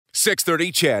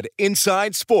630 CHED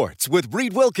Inside Sports with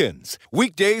Reed Wilkins.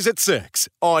 Weekdays at 6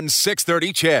 on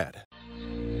 630 CHED.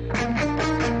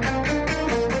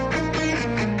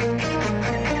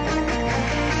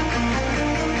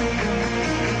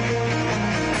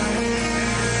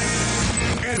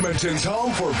 Edmonton's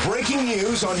home for breaking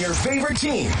news on your favorite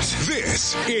teams.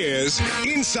 This is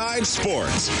Inside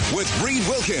Sports with Reed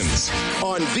Wilkins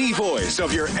on the voice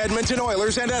of your Edmonton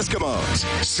Oilers and Eskimos.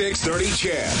 630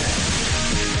 CHED.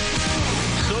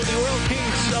 So the Oil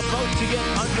Kings about to get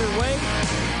underway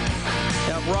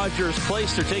at Rogers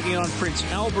Place. They're taking on Prince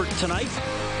Albert tonight.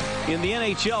 In the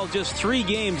NHL, just 3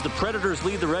 games. The Predators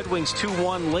lead the Red Wings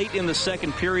 2-1 late in the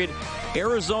second period.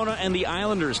 Arizona and the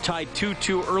Islanders tied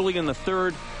 2-2 early in the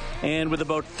third. And with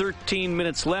about 13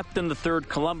 minutes left in the third,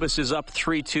 Columbus is up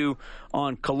 3-2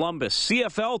 on Columbus.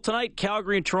 CFL tonight,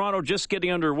 Calgary and Toronto just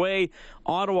getting underway.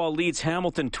 Ottawa leads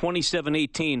Hamilton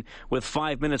 27-18 with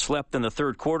 5 minutes left in the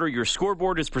third quarter. Your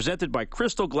scoreboard is presented by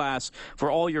Crystal Glass.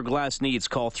 For all your glass needs,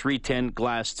 call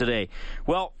 310-GLASS today.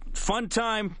 Well, fun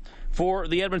time for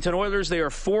the Edmonton Oilers. They are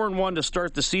 4-1 to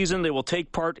start the season. They will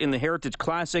take part in the Heritage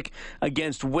Classic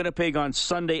against Winnipeg on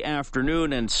Sunday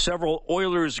afternoon, and several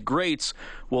Oilers greats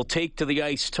will take to the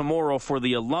ice tomorrow for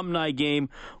the alumni game.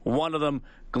 One of them,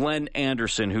 Glenn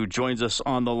Anderson, who joins us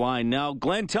on the line now.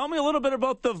 Glenn, tell me a little bit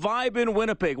about the vibe in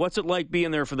Winnipeg. What's it like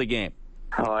being there for the game?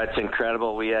 Oh, it's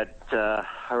incredible. We had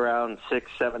around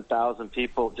 7,000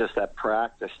 people just at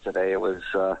practice today. It was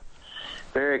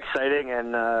very exciting,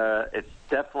 and it's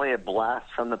definitely a blast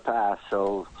from the past.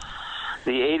 So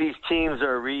the 80s teams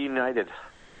are reunited.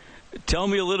 Tell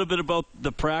me a little bit about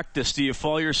the practice. Do you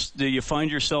find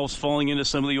yourselves falling into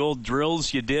some of the old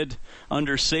drills you did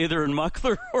under Sather and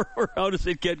Muckler, or how does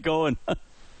it get going?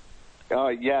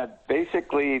 Yeah,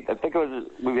 basically, I think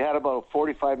we had about a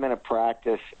 45-minute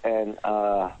practice, and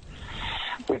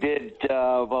we did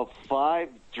about 5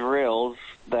 drills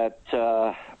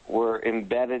that were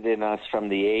embedded in us from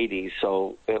the 80s.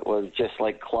 So it was just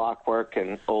like clockwork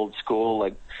and old school,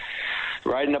 like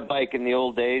riding a bike in the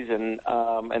old days. And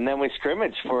then we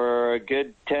scrimmaged for a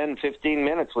good 10, 15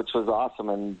 minutes, which was awesome.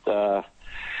 And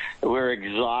we were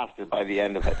exhausted by the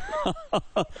end of it.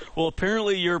 Well,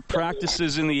 apparently your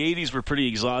practices in the 80s were pretty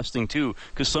exhausting, too,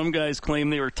 because some guys claim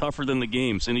they were tougher than the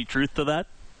games. Any truth to that?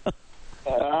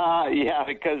 Yeah,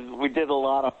 because we did a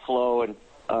lot of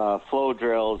flow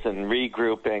drills and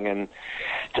regrouping, and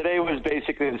today was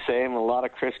basically the same, a lot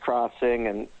of crisscrossing,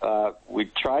 and we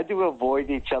tried to avoid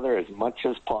each other as much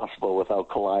as possible without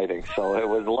colliding. So it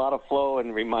was a lot of flow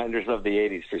and reminders of the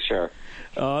 80s for sure.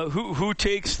 Who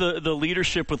takes the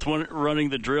leadership with running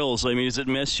the drills? I mean, is it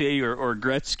Messier or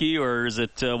Gretzky, or is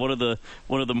it one of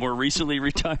the more recently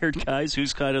retired guys?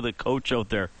 Who's kind of the coach out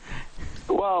there?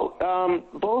 Well,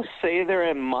 both Sather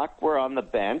and Muck were on the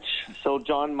bench. So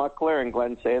John Muckler and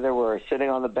Glenn Sather were sitting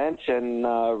on the bench, and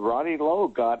Ronnie Lowe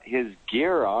got his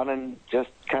gear on and just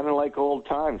kind of like old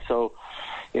times. So,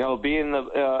 being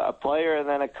a player and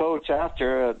then a coach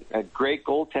after, a great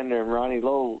goaltender, and Ronnie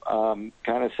Lowe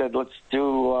kind of said, let's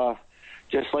do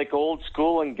just like old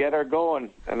school and get her going.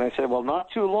 And I said, well, not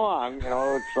too long.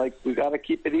 It's like we got to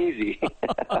keep it easy.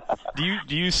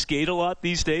 Do you skate a lot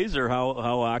these days, or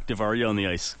how active are you on the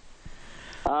ice?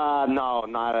 No,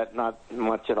 not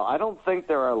much at all. I don't think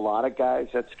there are a lot of guys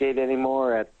that skate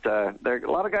anymore. A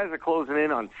lot of guys are closing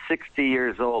in on 60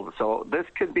 years old. So this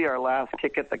could be our last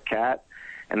kick at the cat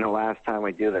and the last time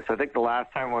we do this. I think the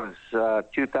last time was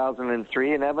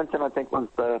 2003 in Edmonton, I think was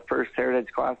the first Heritage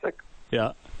Classic.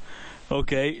 Yeah.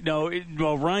 Okay. Now,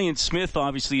 Ryan Smith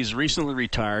obviously is recently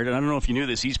retired, and I don't know if you knew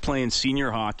this. He's playing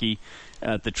senior hockey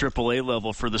at the AAA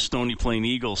level for the Stony Plain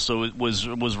Eagles. So was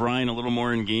Ryan a little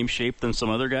more in game shape than some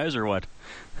other guys, or what?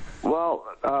 Well,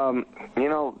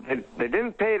 they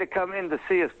didn't pay to come in to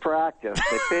see us practice.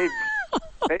 They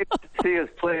paid to see us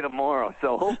play tomorrow.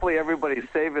 So hopefully everybody's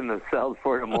saving themselves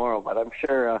for tomorrow. But I'm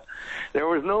sure there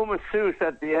was no masseuse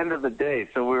at the end of the day,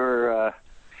 so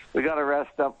we got to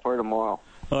rest up for tomorrow.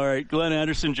 All right, Glenn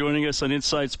Anderson joining us on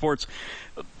Inside Sports.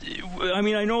 I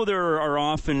mean, I know there are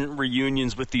often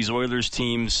reunions with these Oilers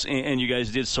teams, and you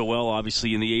guys did so well,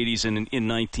 obviously, in the 80s and in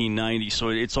 1990, so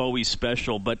it's always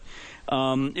special. But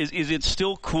is it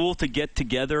still cool to get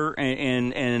together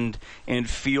and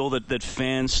feel that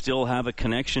fans still have a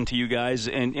connection to you guys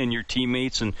and your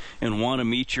teammates and want to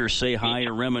meet you or say hi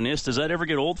or reminisce? Does that ever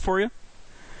get old for you?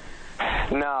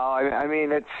 No, I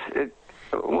mean, it's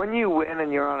when you win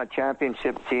and you're on a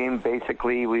championship team,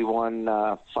 basically we won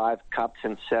 5 cups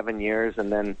in 7 years,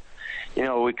 and then,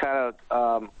 we kind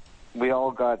of we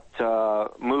all got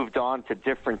moved on to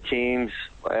different teams.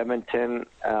 Edmonton,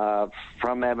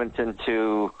 from Edmonton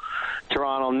to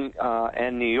Toronto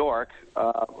and New York,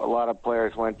 a lot of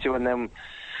players went to. And then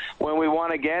when we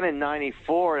won again in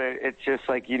 '94, it's just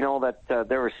like, that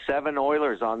there were 7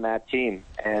 Oilers on that team,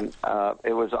 and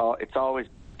it's always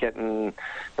getting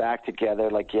back together.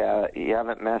 Like, you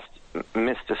haven't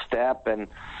missed a step, and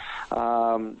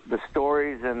the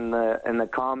stories and the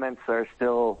comments are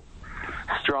still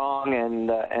strong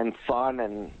and fun.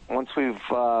 And once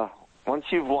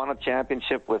you've won a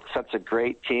championship with such a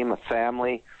great team, a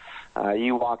family,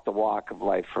 you walk the walk of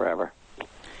life forever.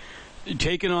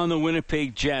 Taking on the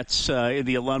Winnipeg Jets in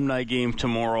the alumni game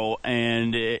tomorrow,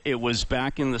 and it was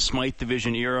back in the Smythe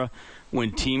Division era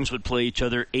when teams would play each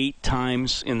other 8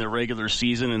 times in the regular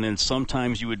season, and then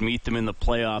sometimes you would meet them in the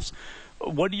playoffs.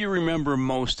 What do you remember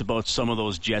most about some of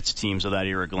those Jets teams of that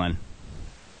era, Glenn?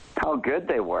 How good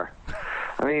they were.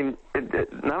 I mean,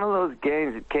 none of those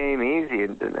games came easy,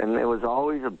 and it was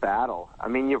always a battle. I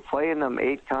mean, you're playing them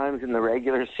 8 times in the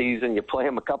regular season. You play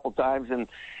them a couple times in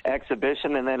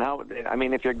exhibition, and then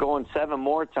if you're going 7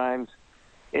 more times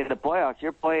in the playoffs,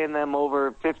 you're playing them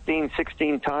over 15,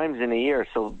 16 times in a year.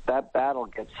 So that battle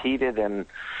gets heated, and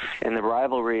the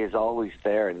rivalry is always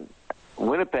there. And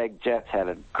Winnipeg Jets had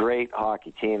a great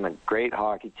hockey team, a great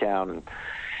hockey town,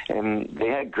 and they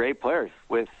had great players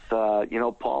with,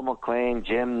 Paul McLean,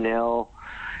 Jim Nill,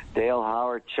 Dale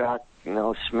Howard, Chuck,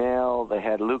 Schmill. They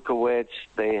had Lukowicz.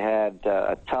 They had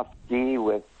a tough D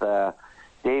with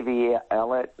Davey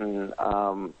Ellett and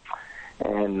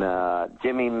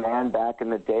Jimmy Mann back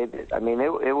in the day. I mean,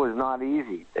 it was not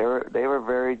easy. They were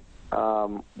very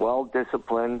well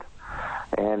disciplined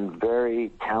and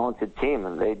very talented team,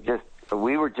 and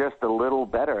we were just a little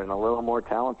better and a little more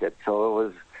talented. So it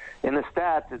was, in the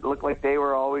stats, it looked like they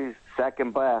were always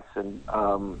second best, and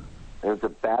it was a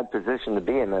bad position to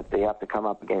be in, that they have to come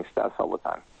up against us all the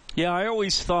time. Yeah, I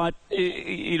always thought,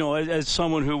 as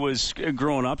someone who was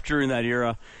growing up during that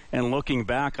era and looking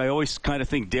back, I always kind of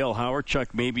think Dale Hawerchuk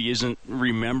maybe isn't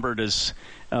remembered as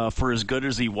for as good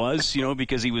as he was,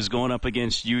 because he was going up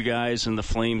against you guys, and the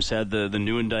Flames had the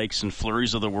Nieuwendijks and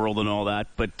Fleuries of the world and all that.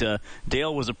 But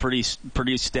Dale was a pretty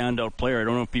standout player. I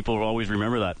don't know if people always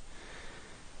remember that.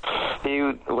 He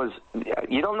was.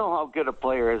 You don't know how good a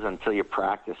player is until you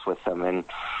practice with him. And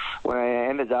when I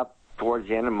ended up towards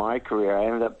the end of my career, I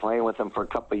ended up playing with him for a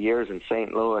couple of years in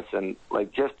St. Louis, and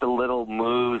just the little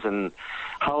moves and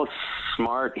how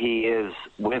smart he is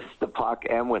with the puck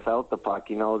and without the puck.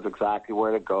 He knows exactly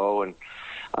where to go and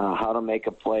how to make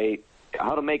a play,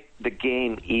 how to make the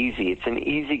game easy. It's an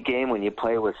easy game when you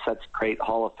play with such great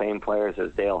Hall of Fame players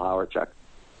as Dale Hawerchuk.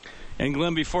 And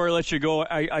Glenn, before I let you go,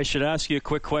 I should ask you a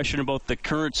quick question about the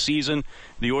current season.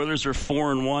 The Oilers are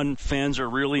 4-1. Fans are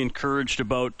really encouraged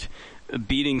about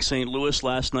beating St. Louis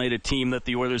last night, a team that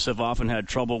the Oilers have often had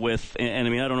trouble with. And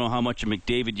I don't know how much of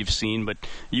McDavid you've seen, but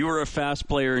you were a fast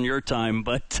player in your time.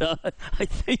 But I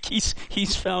think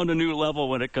he's found a new level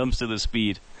when it comes to the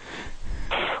speed.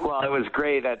 Well, it was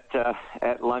great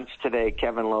at lunch today.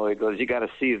 Kevin Lowe goes, "You got to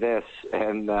see this,"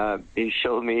 and he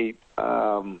showed me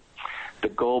the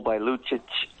goal by Lucic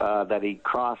that he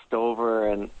crossed over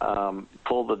and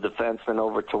pulled the defenseman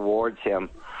over towards him,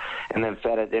 and then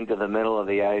fed it into the middle of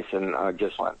the ice, and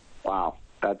just went, wow,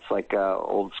 that's like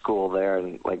old school there,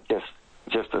 and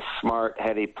just a smart,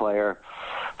 heady player.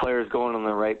 Players going in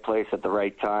the right place at the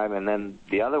right time. And then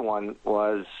the other one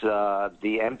was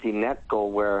the empty net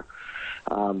goal where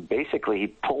basically he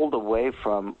pulled away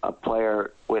from a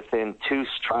player within 2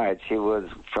 strides. He was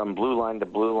from blue line to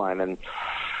blue line, and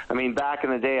back in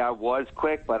the day, I was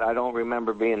quick, but I don't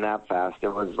remember being that fast. It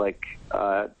was like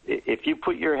if you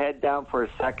put your head down for a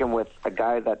second with a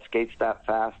guy that skates that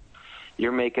fast,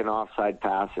 you're making offside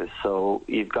passes. So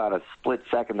you've got a split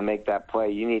second to make that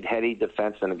play. You need heady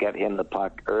defensemen to get him the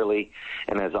puck early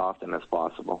and as often as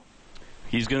possible.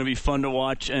 He's going to be fun to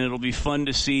watch, and it'll be fun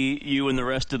to see you and the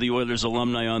rest of the Oilers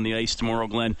alumni on the ice tomorrow,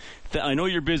 Glenn. I know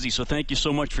you're busy, so thank you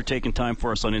so much for taking time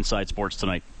for us on Inside Sports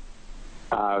tonight.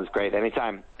 It was great.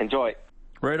 Anytime. Enjoy.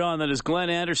 Right on. That is Glenn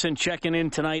Anderson checking in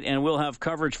tonight, and we'll have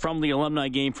coverage from the alumni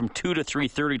game from 2 to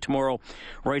 3:30 tomorrow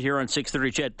right here on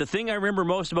 630 CHED. The thing I remember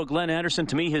most about Glenn Anderson,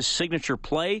 to me, his signature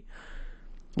play,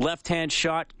 left-hand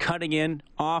shot, cutting in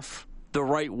off the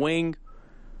right wing,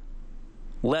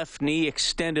 left knee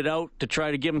extended out to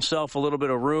try to give himself a little bit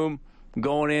of room,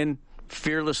 going in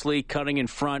fearlessly, cutting in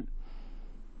front,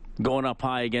 going up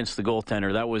high against the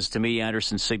goaltender. That was, to me,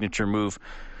 Anderson's signature move.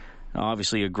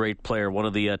 Obviously a great player, one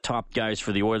of the top guys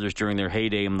for the Oilers during their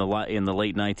heyday in the late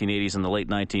 1980s and the late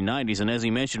 1990s. And as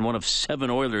he mentioned, one of 7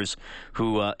 Oilers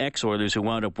ex-Oilers who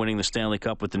wound up winning the Stanley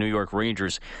Cup with the New York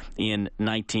Rangers in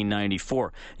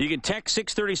 1994. You can text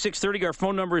 630-630. Our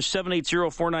phone number is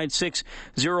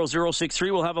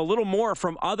 780-496-0063. We'll have a little more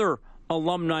from other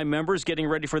alumni members getting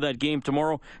ready for that game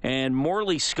tomorrow, and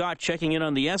Morley Scott checking in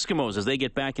on the Eskimos as they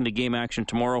get back into game action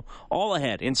tomorrow. All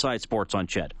ahead, Inside Sports on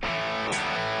Ched.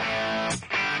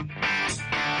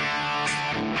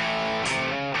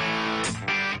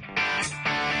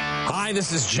 Hi,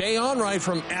 this is Jay Onright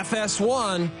from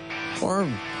FS1, or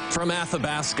from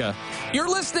Athabasca. You're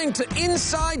listening to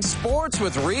Inside Sports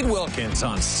with Reed Wilkins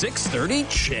on 630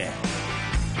 Ched.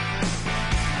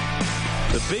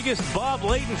 The biggest Bob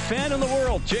Layton fan in the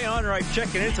world, Jay Onright,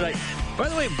 checking in tonight. By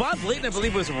the way, Bob Layton, I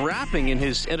believe, was rapping in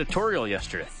his editorial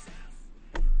yesterday.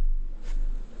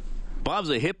 Bob's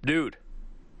a hip dude.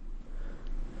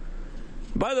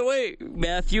 By the way,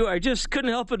 Matthew, I just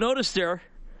couldn't help but notice there.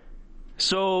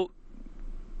 So,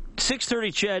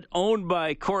 630 Ched, owned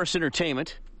by Chorus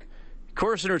Entertainment.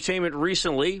 Chorus Entertainment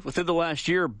recently, within the last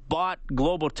year, bought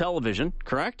Global Television,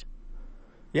 correct?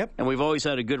 Yep. And we've always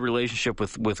had a good relationship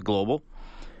with Global.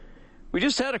 We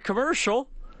just had a commercial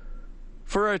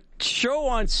for a show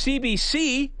on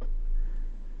CBC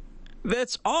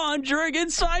that's on during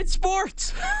Inside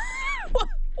Sports.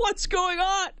 What's going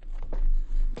on?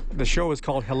 The show is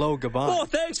called Hello, Goodbye. Oh,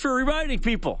 thanks for reminding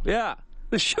people. Yeah.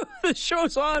 The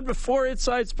show's on before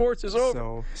Inside Sports is over.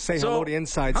 So say hello to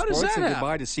Inside Sports and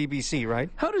goodbye to CBC, right?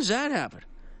 How does that happen?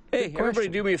 Hey, everybody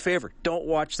do me a favor. Don't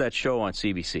watch that show on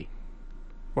CBC.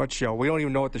 What show? We don't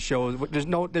even know what the show is.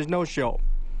 There's no show.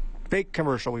 Fake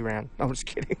commercial we ran. I'm just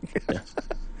kidding.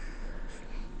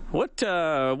 What's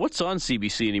on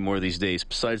CBC anymore these days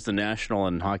besides the National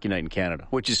and Hockey Night in Canada,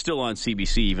 which is still on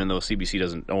CBC even though CBC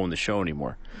doesn't own the show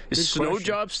anymore? Is Snow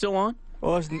Job still on?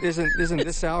 Well, isn't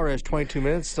this hour as 22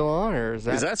 minutes still on, or is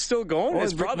that still going? Well,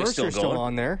 it's Rick probably Mercer's still going.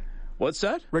 On there. What's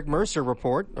that? Rick Mercer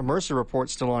report. A Mercer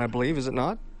report's still on, I believe. Is it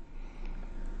not?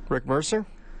 Rick Mercer.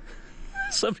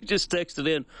 Somebody just texted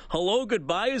in, hello,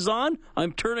 goodbye is on?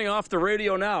 I'm turning off the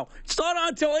radio now. It's not on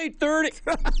until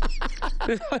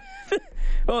 8:30.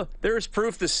 Well, there's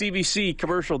proof the CBC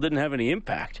commercial didn't have any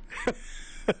impact.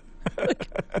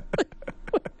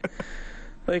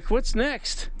 Like, what's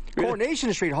next?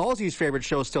 Coronation Street, Halsey's favorite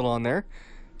show, is still on there.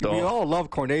 Oh. We all love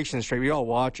Coronation Street. We all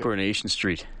watch it. Coronation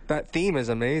Street. That theme is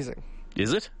amazing.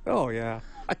 Is it? Oh, yeah.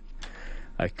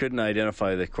 I couldn't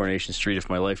identify the Coronation Street if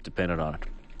my life depended on it.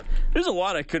 There's a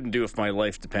lot I couldn't do if my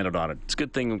life depended on it. It's a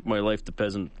good thing my life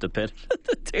depended.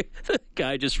 The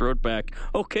guy just wrote back,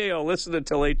 okay, I'll listen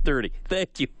until 8:30.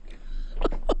 Thank you.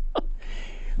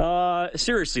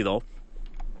 Seriously, though.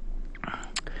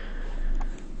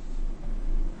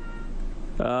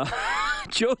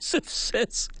 Joseph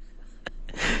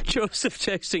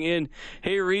texting in,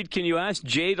 hey, Reed, can you ask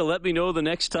Jay to let me know the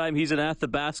next time he's in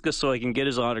Athabasca so I can get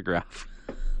his autograph?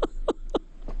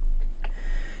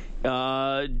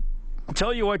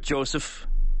 Tell you what, Joseph,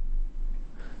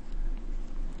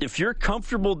 if you're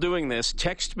comfortable doing this,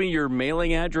 text me your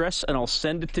mailing address and I'll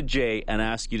send it to Jay and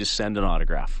ask you to send an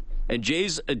autograph. And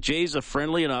Jay's a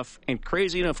friendly enough and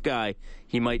crazy enough guy,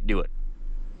 he might do it.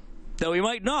 Though he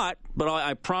might not, but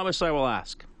I promise I will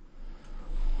ask.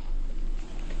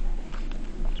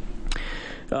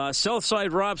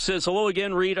 Southside Rob says, hello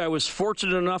again, Reed. I was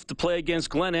fortunate enough to play against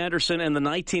Glenn Anderson and the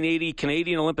 1980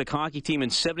 Canadian Olympic hockey team in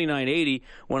 79-80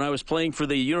 when I was playing for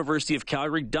the University of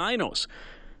Calgary Dinos.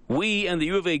 We and the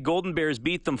U of A Golden Bears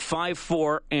beat them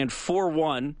 5-4 and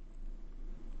 4-1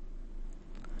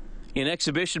 in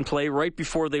exhibition play right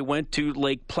before they went to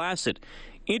Lake Placid.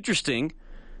 Interesting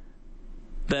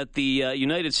that the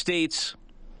United States...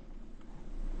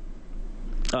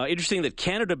 interesting that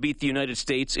Canada beat the United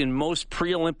States in most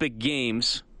pre-Olympic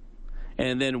games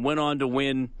and then went on to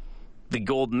win the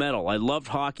gold medal. I loved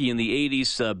hockey in the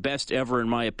 80s. Best ever, in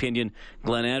my opinion.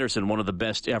 Glenn Anderson, one of the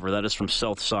best ever. That is from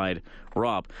Southside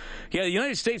Rob. Yeah, the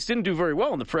United States didn't do very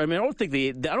well in the I don't think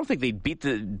they beat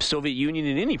the Soviet Union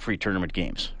in any pre-tournament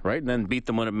games, right? And then beat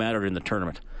them when it mattered in the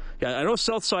tournament. Yeah, I know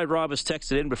Southside Rob has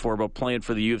texted in before about playing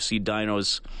for the UFC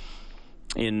Dinos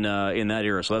in that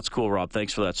era. So that's cool, Rob.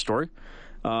 Thanks for that story.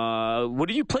 What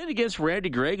did you play against Randy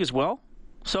Gregg as well?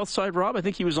 Southside Rob? I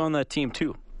think he was on that team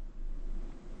too.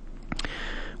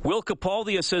 Will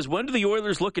Capaldia says, when do the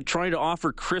Oilers look at trying to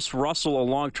offer Chris Russell a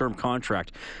long-term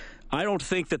contract? I don't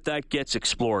think that gets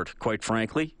explored, quite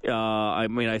frankly.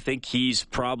 I think he's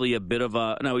probably a bit of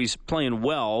a... Now, he's playing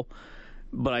well,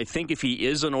 but I think if he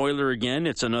is an Oiler again,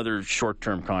 it's another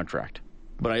short-term contract.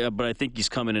 But I think he's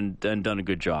come in and done a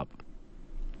good job.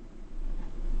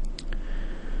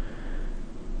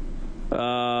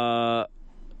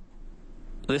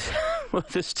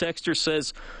 This texter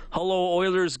says, hello,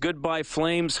 Oilers, goodbye,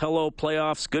 Flames, hello,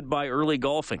 playoffs, goodbye, early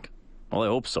golfing. Well, I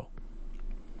hope so.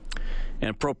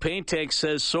 And Propane Tank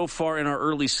says, so far in our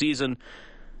early season,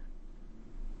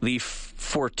 the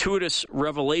fortuitous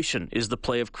revelation is the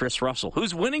play of Chris Russell,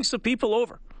 who's winning some people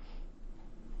over,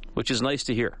 which is nice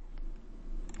to hear.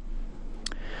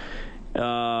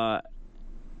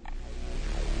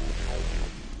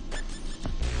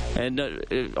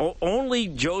 Only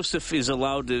Joseph is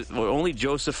allowed to. Only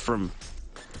Joseph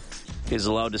is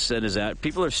allowed to send his ad.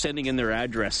 People are sending in their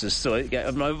addresses, so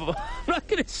I'm not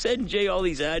going to send Jay all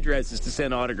these addresses to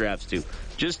send autographs to.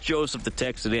 Just Joseph to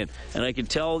text it in, and I can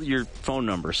tell your phone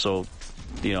number. So,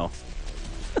 you know,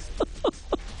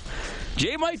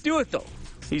 Jay might do it though.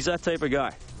 He's that type of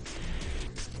guy.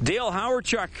 Dale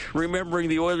Hawerchuk, remembering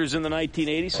the Oilers in the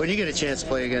 1980s. When you get a chance to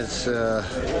play against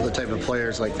the type of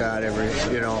players like that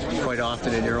quite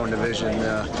often in your own division,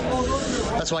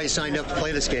 that's why you signed up to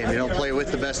play this game. Play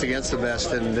with the best against the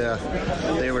best, and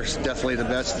they were definitely the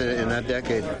best in that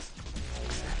decade.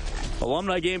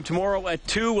 Alumni game tomorrow at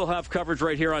 2. We'll have coverage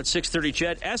right here on 6:30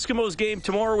 CHED. Eskimos game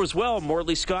tomorrow as well.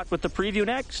 Morley Scott with the preview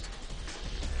next.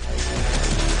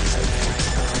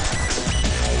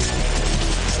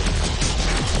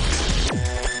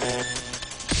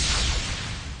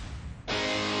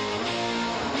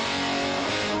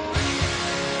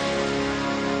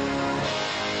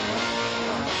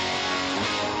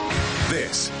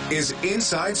 This is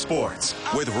Inside Sports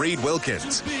with Reed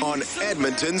Wilkins on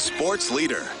Edmonton Sports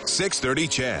Leader, 630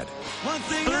 CHED.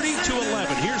 30-11.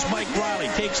 Here's Mike Riley,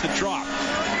 takes the drop,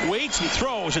 waits and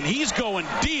throws, and he's going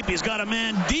deep. He's got a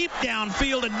man deep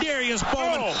downfield, Adarius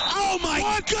Bowman. Oh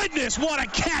my goodness, what a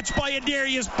catch by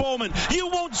Adarius Bowman. You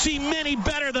won't see many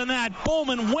better than that.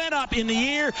 Bowman went up in the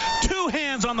air, 2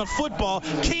 hands on the football,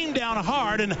 came down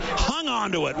hard and hung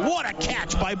on to it. What a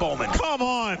catch by Bowman. Come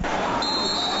on.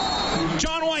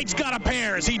 John White's got a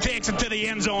pair as he takes it to the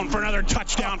end zone for another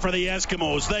touchdown for the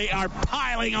Eskimos. They are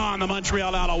piling on the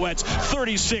Montreal Alouettes,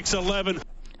 36-11.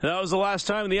 That was the last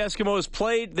time the Eskimos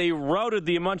played. They routed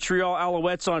the Montreal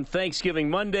Alouettes on Thanksgiving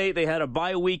Monday. They had a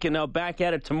bye week and now back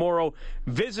at it tomorrow,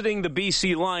 visiting the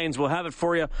BC Lions. We'll have it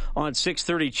for you on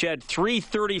 6:30 CHED.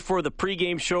 3:30 for the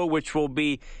pregame show, which will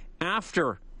be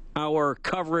after our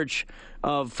coverage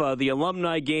of the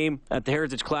alumni game at the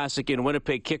Heritage Classic in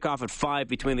Winnipeg. Kickoff at 5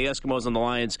 between the Eskimos and the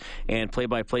Lions, and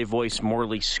play-by-play voice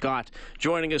Morley Scott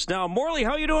joining us now. Morley,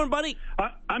 how you doing, buddy?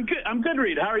 I'm good,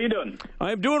 Reed. How are you doing?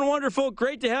 I'm doing wonderful.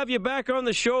 Great to have you back on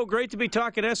the show. Great to be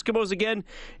talking Eskimos again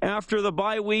after the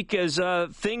bye week as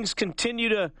things continue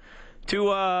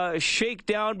to shake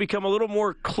down, become a little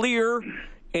more clear, and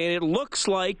it looks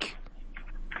like,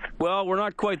 well, we're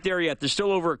not quite there yet. There's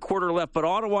still over a quarter left, but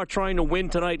Ottawa trying to win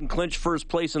tonight and clinch first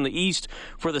place in the East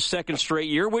for the second straight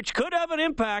year, which could have an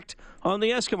impact on the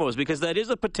Eskimos because that is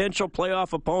a potential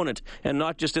playoff opponent and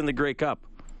not just in the Grey Cup.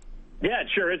 Yeah, it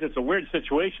sure is. It's a weird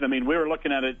situation. I mean, we were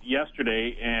looking at it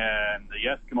yesterday, and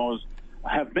the Eskimos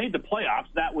have made the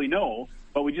playoffs, that we know,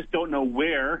 but we just don't know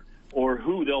where or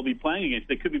who they'll be playing against.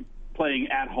 They could be playing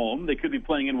at home. They could be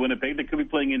playing in Winnipeg. They could be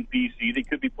playing in BC. They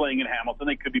could be playing in Hamilton.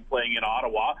 They could be playing in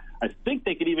Ottawa. I think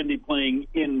they could even be playing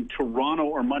in Toronto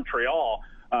or Montreal.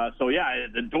 So, yeah,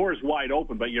 the door's wide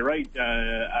open. But you're right,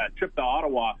 a trip to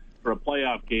Ottawa for a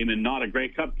playoff game and not a Grey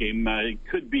Cup game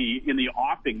could be in the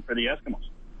offing for the Eskimos.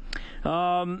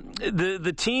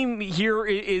 The team here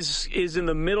is in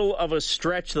the middle of a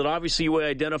stretch that obviously you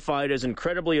identified as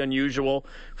incredibly unusual.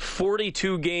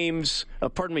 42 days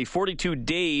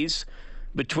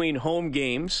between home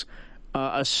games.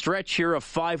 A stretch here of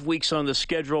 5 weeks on the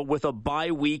schedule with a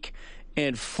bye week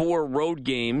and 4 road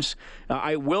games.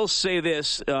 I will say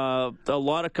this, a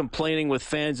lot of complaining with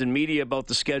fans and media about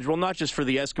the schedule, not just for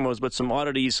the Eskimos, but some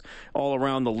oddities all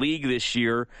around the league this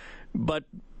year. But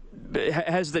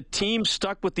has the team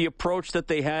stuck with the approach that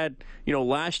they had,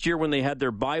 last year when they had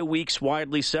their bye weeks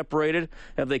widely separated?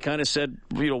 Have they kind of said,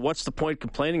 what's the point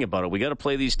complaining about it? We got to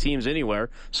play these teams anywhere,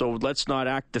 so let's not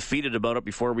act defeated about it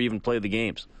before we even play the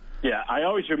games. Yeah, I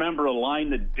always remember a line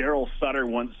that Daryl Sutter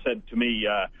once said to me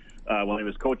when he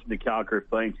was coaching the Calgary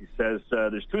Flames. He says,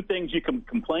 there's 2 things you can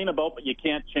complain about, but you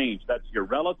can't change. That's your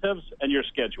relatives and your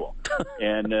schedule.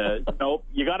 And,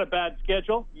 you got a bad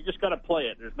schedule, you just got to play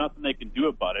it. There's nothing they can do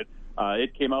about it.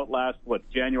 It came out last,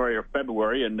 January or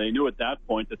February, and they knew at that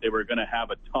point that they were going to have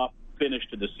a tough finish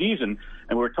to the season.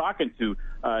 And we were talking to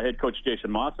head coach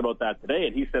Jason Moss about that today,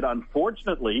 and he said,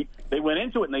 unfortunately, they went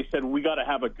into it and they said, we got to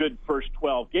have a good first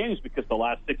 12 games because the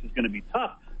last 6 is going to be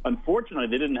tough. Unfortunately,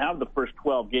 they didn't have the first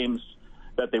 12 games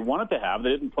that they wanted to have. They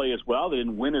didn't play as well. They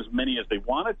didn't win as many as they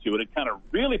wanted to, and it kind of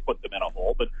really put them in a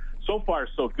hole. But so far,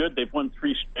 so good. They've won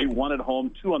 3 straight, 1 at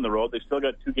home, 2 on the road. They still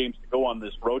got 2 games to go on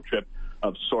this road trip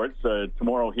of sorts.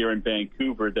 Tomorrow here in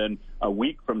Vancouver. Then a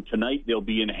week from tonight, they'll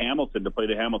be in Hamilton to play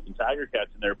the Hamilton Tiger Cats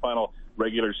in their final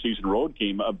regular season road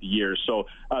game of the year. So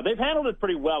they've handled it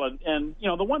pretty well. And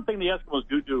the one thing the Eskimos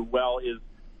do well is,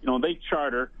 they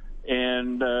charter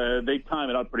and they time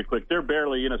it out pretty quick. They're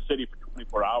barely in a city for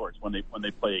 24 hours when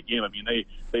they play a game. I mean,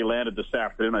 they landed this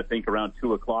afternoon, I think, around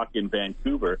 2 o'clock in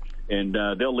Vancouver, and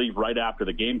they'll leave right after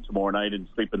the game tomorrow night and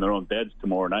sleep in their own beds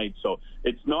tomorrow night. So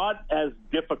it's not as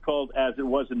difficult as it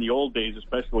was in the old days,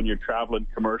 especially when you're traveling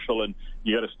commercial and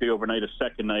you got to stay overnight a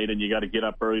second night and you got to get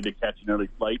up early to catch an early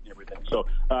flight and everything. So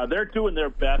they're doing their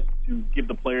best to give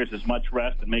the players as much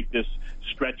rest and make this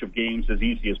stretch of games as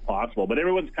easy as possible. But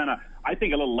everyone's kind of, I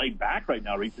think, a little laid back right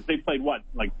now, Reed, because they played,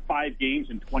 5 games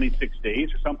in 26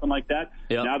 days or something like that.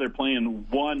 Yep. Now they're playing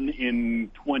 1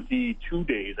 in 22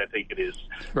 days, I think it is.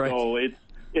 Right. So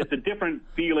it's a different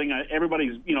feeling.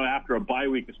 Everybody's, after a bye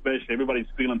week especially, everybody's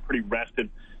feeling pretty rested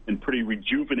and pretty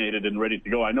rejuvenated and ready to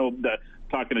go. I know that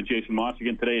talking to Jason Moss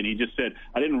again today, and he just said,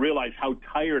 I didn't realize how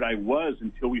tired I was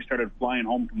until we started flying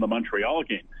home from the Montreal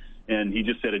game. And he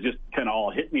just said it just kind of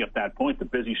all hit me at that point, the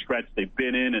busy stretch they've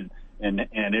been in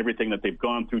and everything that they've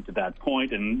gone through to that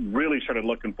point, and really started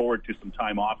looking forward to some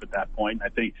time off at that point. And I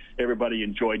think everybody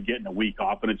enjoyed getting a week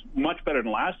off, and it's much better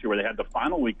than last year where they had the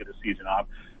final week of the season off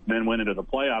and then went into the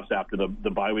playoffs after the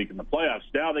bye week in the playoffs.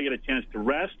 Now they get a chance to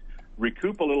rest,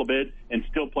 recoup a little bit, and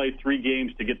still play 3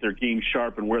 games to get their game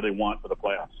sharp and where they want for the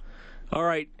playoffs. All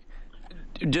right.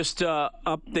 Just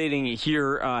updating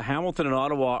here, Hamilton and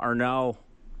Ottawa are now,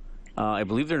 I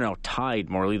believe they're now tied,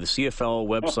 Morley. The CFL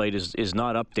website is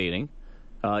not updating.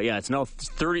 It's now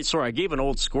 30. Sorry, I gave an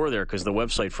old score there because the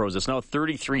website froze. It's now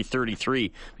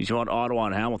 33-33 between Ottawa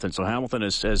and Hamilton. So Hamilton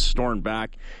has stormed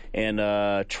back, and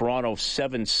Toronto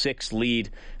 7-6 lead.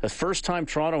 The first time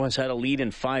Toronto has had a lead in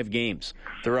 5 games.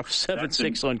 They're up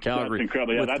 7-6 on Calgary. That's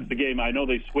incredible. Yeah, that's the game. I know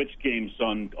they switched games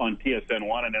on TSN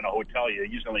 1, and in a hotel you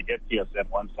usually get TSN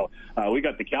 1. So we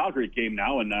got the Calgary game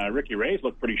now, and Ricky Reyes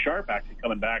looked pretty sharp actually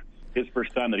coming back. His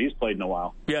first time that he's played in a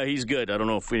while. Yeah, he's good. I don't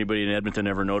know if anybody in Edmonton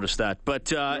ever noticed that.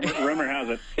 But rumor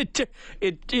has it.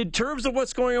 In terms of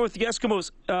what's going on with the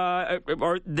Eskimos,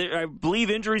 I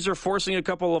believe injuries are forcing a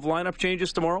couple of lineup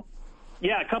changes tomorrow?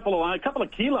 Yeah, a couple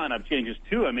of key lineup changes,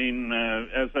 too. I mean,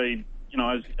 as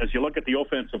you look at the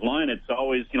offensive line, it's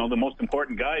always, the most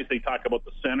important guys. They talk about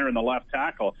the center and the left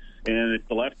tackle. And it's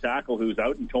the left tackle who's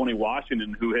out, and Tony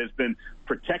Washington, who has been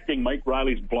protecting Mike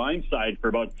Riley's blind side for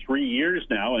about 3 years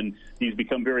now, and he's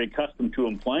become very accustomed to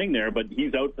him playing there, but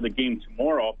he's out for the game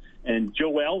tomorrow. And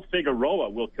Joel Figueroa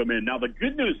will come in. Now, the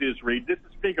good news is, Reed, this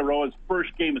is Figueroa's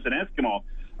first game as an Eskimo,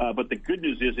 but the good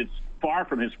news is it's far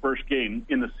from his first game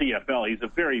in the CFL. He's a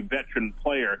very veteran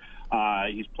player.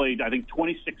 He's played, I think,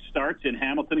 26 starts in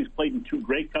Hamilton. He's played in 2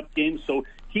 Grey Cup games, so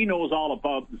he knows all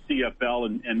about the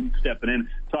CFL and stepping in.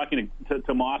 Talking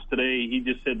to Moss today, he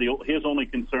just said his only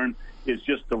concern is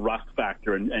just the rust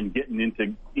factor and getting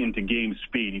into game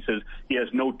speed. He says he has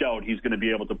no doubt he's going to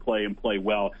be able to play and play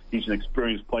well. He's an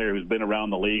experienced player who's been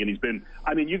around the league, and he's been,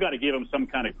 you got to give him some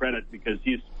kind of credit because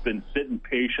he's been sitting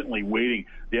patiently waiting.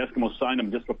 The Eskimos signed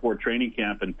him just before training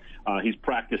camp, and he's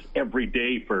practiced every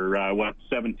day for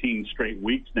 17 straight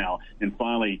weeks now, and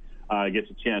finally gets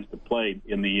a chance to play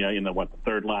in the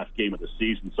third last game of the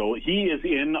season. So he is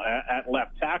in at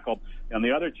left tackle, and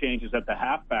the other change is at the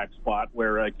halfback spot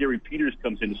where Gary Peters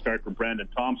comes in to start for Brandon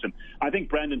Thompson. I think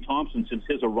Brandon Thompson, since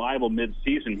his arrival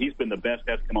mid-season, he's been the best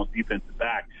Eskimos defensive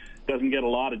back. Doesn't get a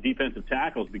lot of defensive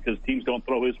tackles because teams don't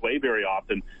throw his way very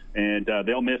often, and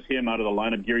they'll miss him out of the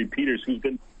lineup. Gary Peters, who's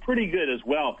been pretty good as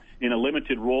well in a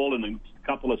limited role in a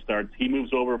couple of starts. He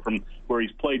moves over from where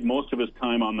he's played most of his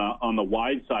time on the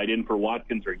wide side in for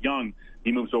Watkins or Young.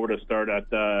 He moves over to start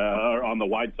on the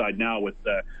wide side now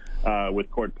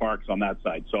with Cord Parks on that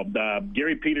side. So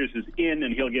Gary Peters is in,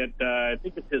 and he'll get I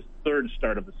think it's his 3rd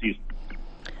start of the season.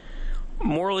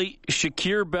 Morley,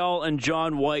 Shakir Bell and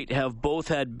John White have both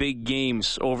had big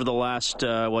games over the last,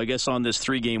 on this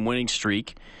 3-game winning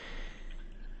streak.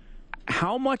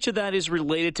 How much of that is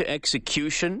related to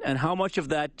execution, and how much of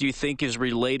that do you think is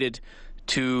related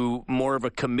to more of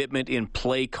a commitment in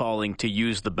play calling to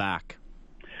use the back?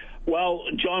 Well,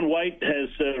 John White has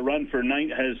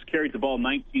has carried the ball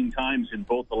 19 times in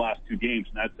both the last 2 games,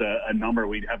 and that's a number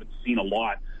we haven't seen a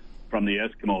lot from the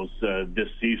Eskimos this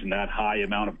season, that high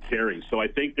amount of carries. So I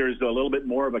think there's a little bit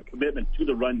more of a commitment to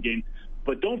the run game.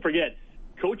 But don't forget,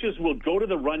 coaches will go to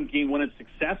the run game when it's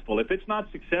successful. If it's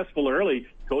not successful early,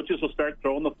 coaches will start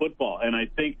throwing the football. And I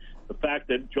think the fact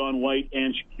that John White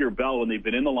and Shakir Bell, when they've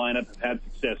been in the lineup, have had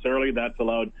success early, that's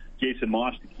allowed Jason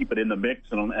Moss to keep it in the mix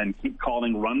and keep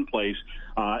calling run plays.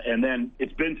 And then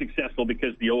it's been successful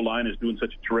because the O-line is doing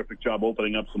such a terrific job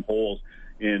opening up some holes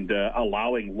and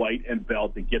allowing White and Bell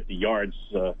to get the yards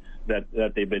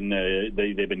that they've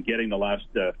been getting the last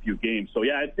few games. So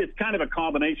yeah, it's kind of a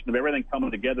combination of everything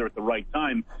coming together at the right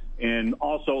time, and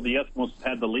also the Eskimos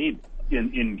had the lead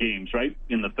in games, right,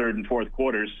 in the third and fourth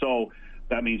quarters. So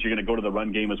that means you're going to go to the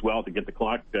run game as well to get the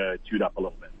clock chewed up a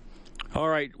little bit. All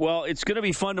right. Well, it's going to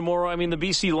be fun tomorrow. I mean, the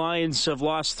BC Lions have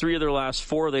lost 3 of their last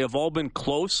 4. They have all been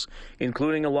close,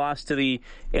 including a loss to the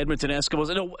Edmonton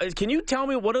Eskimos. Can you tell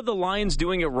me what are the Lions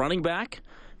doing at running back?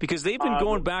 Because they've been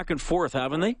going back and forth,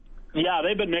 haven't they? Yeah,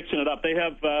 they've been mixing it up. They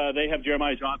have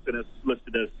Jeremiah Johnson as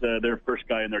listed as their first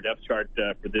guy in their depth chart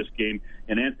for this game,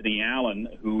 and Anthony Allen,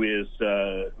 who is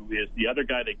the other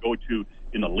guy they go to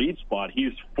in the lead spot.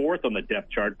 He's 4th on the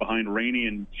depth chart behind Rainey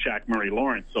and Shaq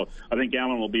Murray-Lawrence. So I think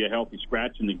Allen will be a healthy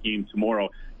scratch in the game tomorrow,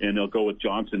 and they'll go with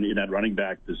Johnson in that running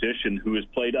back position, who has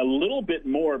played a little bit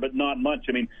more, but not much.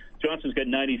 I mean, Johnson's got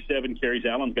 97 carries.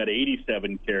 Allen's got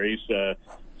 87 carries.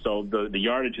 So the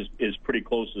yardage is pretty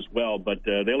close as well. But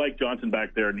they like Johnson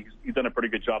back there, and he's done a pretty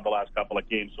good job the last couple of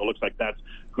games. So it looks like that's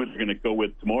who they're going to go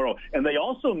with tomorrow. And they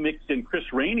also mix in Chris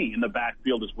Rainey in the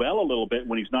backfield as well a little bit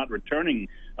when he's not returning,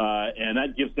 and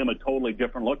that gives them a totally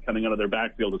different look coming out of their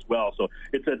backfield as well. So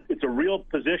it's a real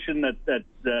position that's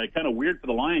kind of weird for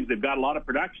the Lions. They've got a lot of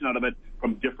production out of it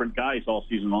from different guys all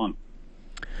season long.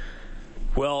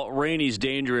 Well, Rainey's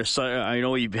dangerous. I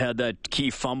know he had that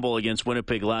key fumble against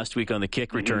Winnipeg last week on the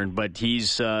kick return, but he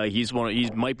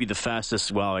might be the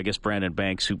fastest. Well, I guess Brandon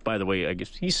Banks, who, by the way, I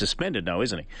guess he's suspended now,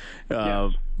 isn't he?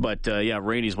 Yes. But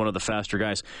Rainey's one of the faster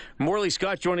guys. Morley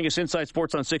Scott joining us Inside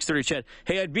Sports on 630 Chat.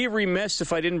 Hey, I'd be remiss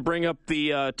if I didn't bring up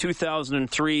the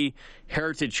 2003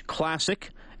 Heritage Classic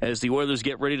as the Oilers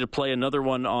get ready to play another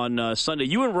one on Sunday.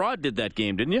 You and Rod did that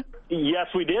game, didn't you? Yes,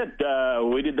 we did.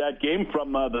 We did that game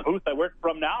from the booth I work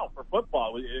from now for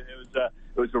football. It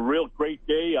was a real great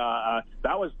day.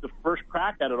 That was the first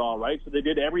crack at it all, right? So they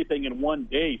did everything in one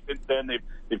day. Since then,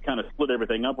 they've kind of split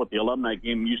everything up with the alumni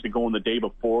game usually going the day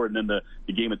before and then the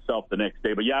game itself the next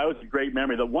day. But, yeah, it was a great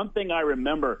memory. The one thing I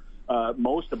remember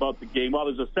most about the game, well,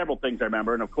 there's several things I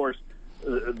remember, and, of course,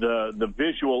 the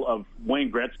visual of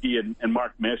Wayne Gretzky and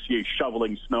Mark Messier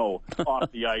shoveling snow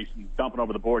off the ice and dumping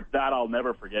over the boards, that I'll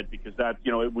never forget, because that,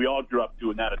 we all grew up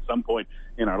doing that at some point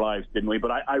in our lives, didn't we?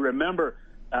 But I remember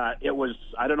it was,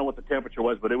 I don't know what the temperature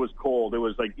was, but it was cold. It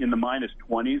was like in the minus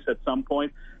 20s at some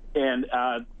point. And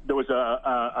there was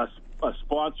a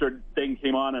sponsored thing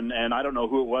came on, and I don't know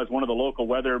who it was. One of the local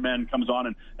weathermen comes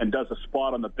on and does a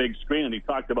spot on the big screen, and he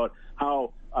talked about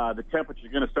how the temperature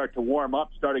is going to start to warm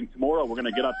up starting tomorrow. We're going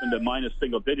to get up into minus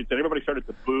single digits, and everybody started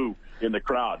to boo in the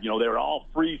crowd. They were all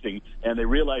freezing, and they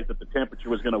realized that the temperature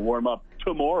was going to warm up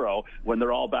tomorrow when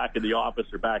they're all back in the office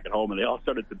or back at home, and they all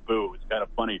started to boo. It's kind of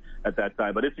funny at that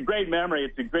time, but it's a great memory.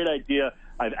 It's a great idea.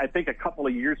 I think a couple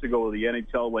of years ago, the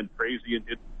NHL went crazy and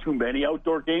did too many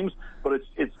outdoor games, but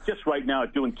it's just right now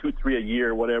doing 2-3 a year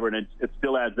or whatever, and it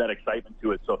still adds that excitement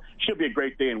to it. So it should be a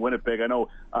great day in Winnipeg. I know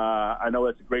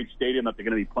that's a great stadium that they're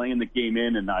going to be playing the game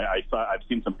in, and I've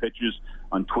seen some pictures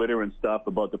on Twitter and stuff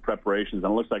about the preparations,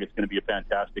 and it looks like it's going to be a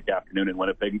fantastic afternoon in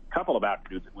Winnipeg, a couple of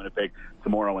afternoons in Winnipeg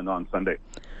tomorrow and on Sunday.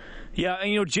 Yeah,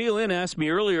 and Jay Lynn asked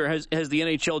me earlier, has the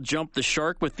NHL jumped the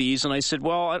shark with these? And I said,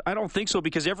 well, I don't think so,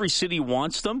 because every city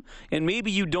wants them, and maybe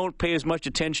you don't pay as much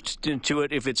attention to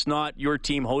it if it's not your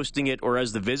team hosting it or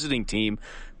as the visiting team.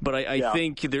 But I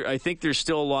think there's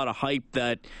still a lot of hype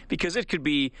that, because it could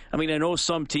be, I know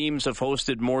some teams have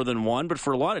hosted more than one, but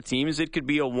for a lot of teams, it could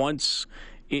be a once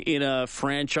in a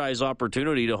franchise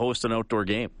opportunity to host an outdoor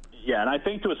game. Yeah, and I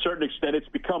think to a certain extent it's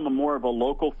become more of a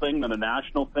local thing than a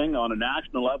national thing. On a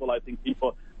national level, I think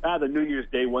people, the New Year's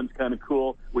Day one's kind of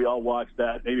cool. We all watch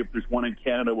that. Maybe if there's one in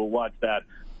Canada, we'll watch that.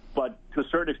 But to a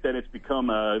certain extent, it's become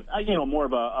more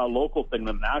of a local thing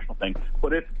than a national thing.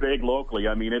 But it's big locally.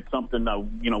 It's something.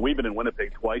 We've been in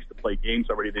Winnipeg twice to play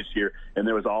games already this year, and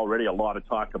there was already a lot of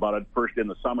talk about it. First in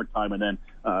the summertime, and then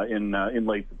in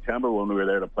late September when we were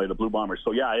there to play the Blue Bombers.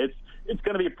 So yeah, it's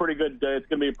going to be a pretty good. It's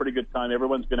going to be a pretty good time.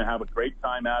 Everyone's going to have a great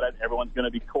time at it. Everyone's going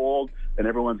to be cold, and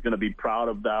everyone's going to be proud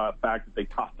of the fact that they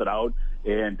toughed it out.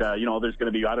 And there's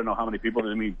going to be, I don't know how many people.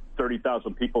 There's going to be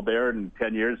 30,000 people there. In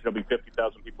 10 years, there'll be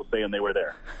 50,000 people saying they were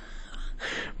there.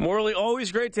 Morley,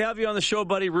 always great to have you on the show,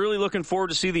 buddy. Really looking forward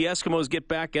to see the Eskimos get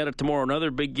back at it tomorrow. Another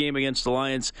big game against the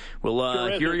Lions.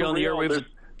 We'll hear you on the airwaves.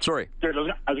 Sorry. I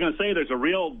was going to say there's a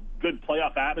real good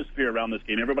playoff atmosphere around this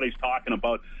game. Everybody's talking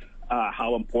about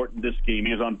how important this game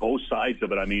is on both sides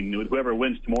of it. I mean, whoever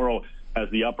wins tomorrow has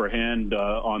the upper hand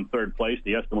on third place.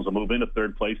 The Eskimos will move into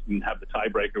third place and have the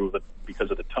tiebreaker because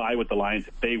of the tie with the Lions.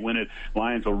 If they win it,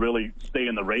 Lions will really stay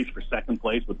in the race for second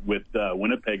place with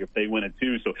Winnipeg if they win it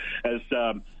too. So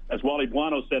as Wally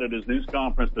Buono said at his news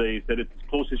conference today, he said it's as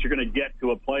close as you're going to get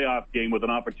to a playoff game with an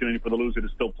opportunity for the loser to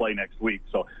still play next week.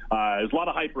 So there's a lot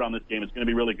of hype around this game. It's going to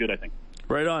be really good, I think.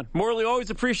 Right on. Morley, always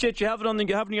appreciate you having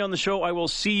you on the show. I will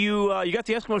see you. You got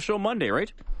the Eskimo show Monday,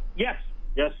 right? Yes,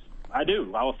 I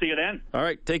do. I will see you then. All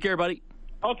right. Take care, buddy.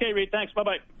 Okay, Reed. Thanks.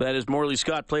 Bye-bye. That is Morley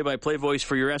Scott, play-by-play voice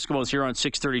for your Eskimos here on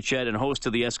 630 CHED and host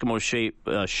of the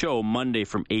Eskimo show Monday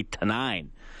from 8 to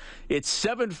 9. It's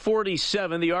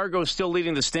 7:47. The Argos still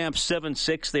leading the Stamps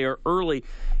 7-6. They are early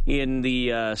in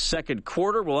the second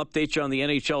quarter. We'll update you on the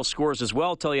NHL scores as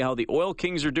well, tell you how the Oil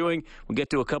Kings are doing. We'll get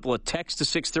to a couple of texts to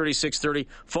 630.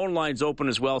 Phone lines open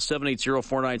as well,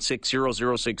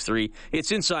 780-496-0063.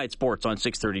 It's Inside Sports on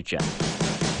 630 CHED.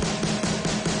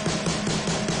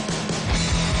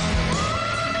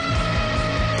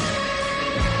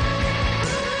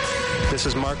 This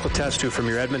is Mark Letestu from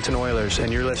your Edmonton Oilers,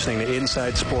 and you're listening to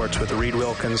Inside Sports with Reed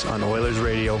Wilkins on Oilers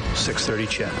Radio, 630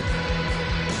 CHED.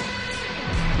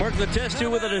 Mark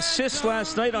Letestu with an assist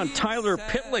last night on Tyler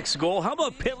Pitlick's goal. How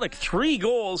about Pitlick? 3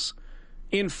 goals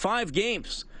in 5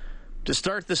 games to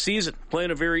start the season. Playing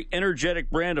a very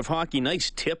energetic brand of hockey. Nice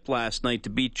tip last night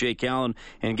to beat Jake Allen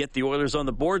and get the Oilers on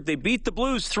the board. They beat the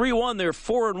Blues 3-1. They're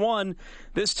 4-1.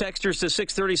 This texter says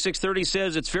 630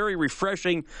 says it's very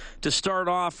refreshing to start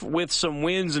off with some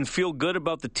wins and feel good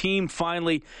about the team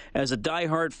finally. As a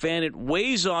diehard fan, it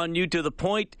weighs on you to the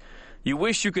point you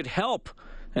wish you could help.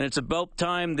 And it's about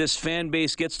time this fan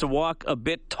base gets to walk a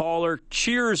bit taller.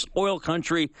 Cheers, Oil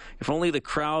Country. If only the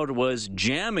crowd was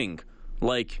jamming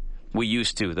like we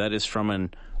used to. That is from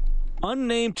an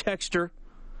unnamed texter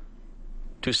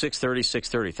to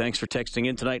 630. Thanks for texting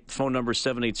in tonight. Phone number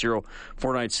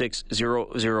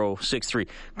 780-496-0063.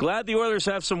 Glad the Oilers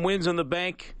have some wins in the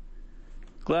bank.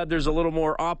 Glad there's a little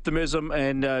more optimism,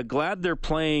 and glad they're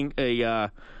playing a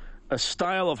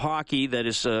style of hockey that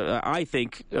is, I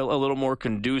think, a little more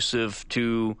conducive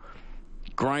to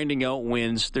grinding out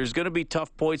wins. There's going to be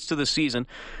tough points to the season.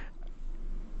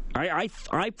 I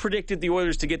predicted the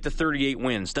Oilers to get to 38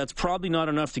 wins. That's probably not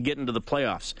enough to get into the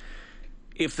playoffs.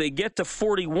 If they get to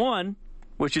 41,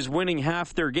 which is winning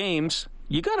half their games,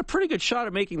 you got a pretty good shot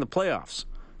at making the playoffs.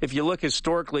 If you look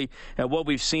historically at what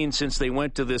we've seen since they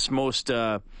went to this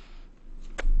to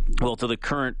the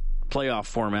current playoff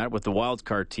format with the wild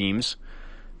card teams,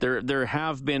 there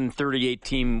have been 38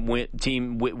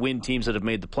 win teams that have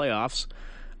made the playoffs.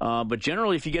 But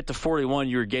generally, if you get to 41,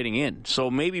 you're getting in. So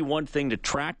maybe one thing to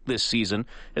track this season,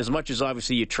 as much as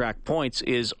obviously you track points,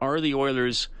 is are the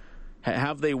Oilers,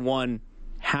 have they won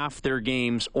half their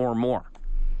games or more?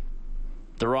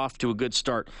 They're off to a good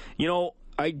start. You know,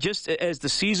 as the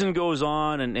season goes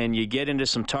on and you get into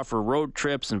some tougher road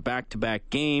trips and back-to-back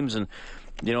games and,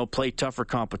 you know, play tougher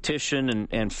competition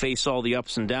and face all the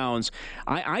ups and downs,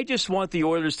 I just want the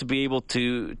Oilers to be able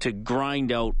to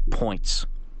grind out points.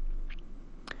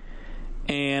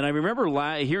 And I remember,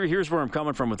 here's where I'm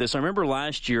coming from with this. I remember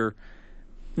last year,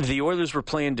 the Oilers were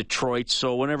playing Detroit,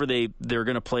 so whenever they're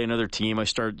going to play another team, I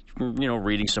started,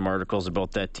 reading some articles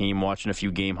about that team, watching a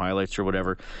few game highlights or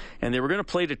whatever. And they were going to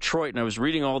play Detroit, and I was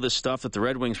reading all this stuff that the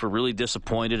Red Wings were really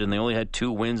disappointed, and they only had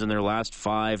 2 wins in their last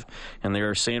 5, and they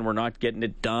were saying we're not getting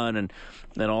it done, and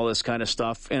all this kind of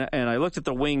stuff. And I looked at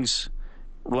the Wings'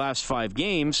 last 5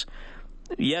 games.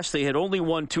 Yes, they had only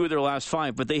won 2 of their last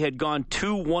 5, but they had gone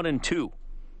 2-1-2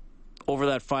 over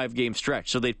that 5-game stretch.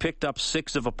 So they picked up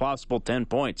 6 of a possible 10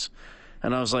 points.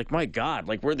 And I was like, my God,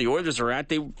 like where the Oilers are at,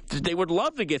 they would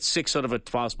love to get 6 out of a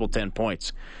possible 10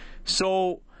 points.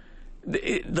 So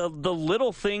the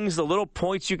little things, the little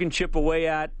points you can chip away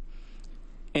at,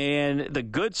 and the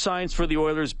good signs for the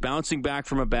Oilers bouncing back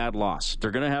from a bad loss.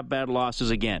 They're going to have bad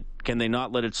losses again. Can they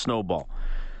not let it snowball?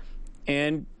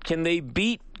 And can they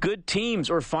beat good teams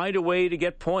or find a way to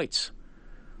get points?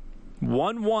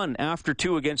 1-1 after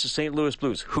 2 against the St. Louis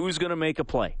Blues. Who's going to make a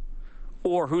play?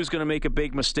 Or who's going to make a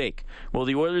big mistake? Well,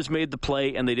 the Oilers made the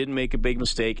play, and they didn't make a big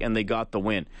mistake, and they got the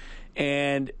win.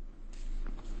 And,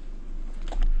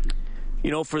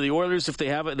 for the Oilers, if they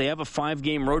have a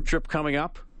 5-game road trip coming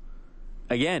up,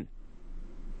 again,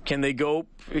 can they go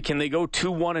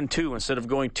 2-1-2 instead of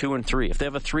going 2-3? If they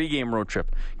have a 3-game road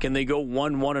trip, can they go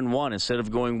 1-1-1 instead of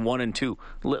going 1-2?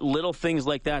 Little things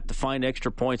like that to find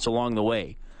extra points along the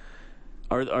way.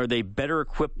 Are they better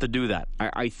equipped to do that?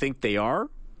 I think they are,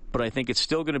 but I think it's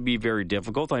still going to be very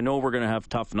difficult. I know we're going to have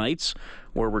tough nights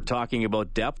where we're talking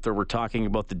about depth or we're talking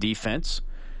about the defense,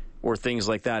 or things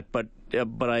like that. But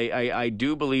I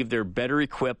do believe they're better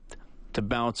equipped to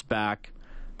bounce back.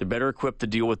 They're better equipped to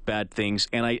deal with bad things,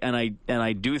 and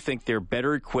I do think they're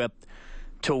better equipped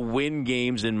to win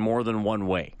games in more than one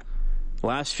way.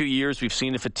 Last few years, we've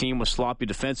seen if a team was sloppy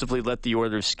defensively, let the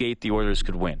Oilers skate, the Oilers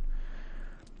could win.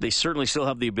 They certainly still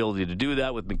have the ability to do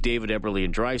that with McDavid, Eberle,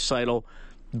 and Draisaitl.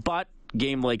 But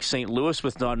game like St. Louis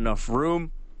with not enough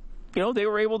room, they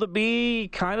were able to be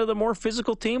kind of the more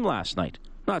physical team last night.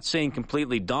 Not saying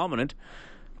completely dominant,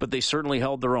 but they certainly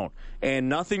held their own. And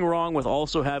nothing wrong with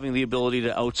also having the ability to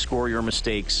outscore your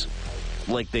mistakes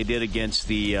like they did against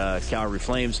the Calgary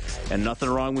Flames, and nothing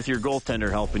wrong with your goaltender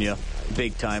helping you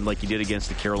big time like he did against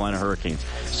the Carolina Hurricanes.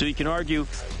 So you can argue,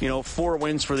 4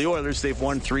 wins for the Oilers. They've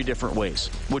won 3 different ways,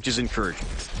 which is encouraging.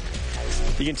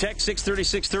 You can text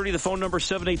 630-630, the phone number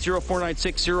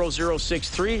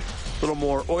 780-496-0063. A little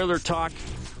more Oiler talk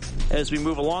as we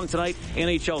move along tonight.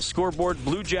 NHL scoreboard,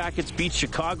 Blue Jackets beat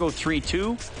Chicago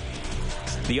 3-2.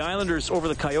 The Islanders over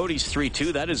the Coyotes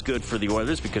 3-2. That is good for the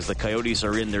Oilers because the Coyotes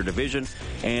are in their division.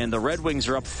 And the Red Wings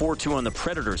are up 4-2 on the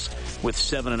Predators with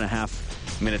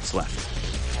 7.5 minutes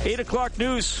left. 8 o'clock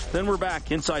news. Then we're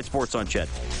back. Inside Sports on Ched.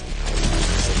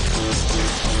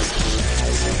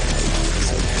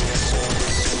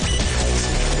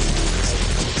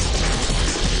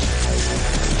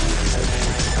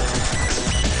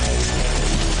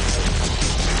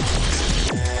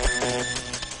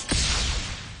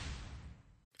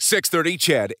 .630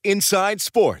 Ched Inside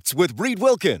Sports with Reed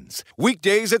Wilkins.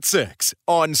 Weekdays at 6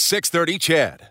 on 630 Ched.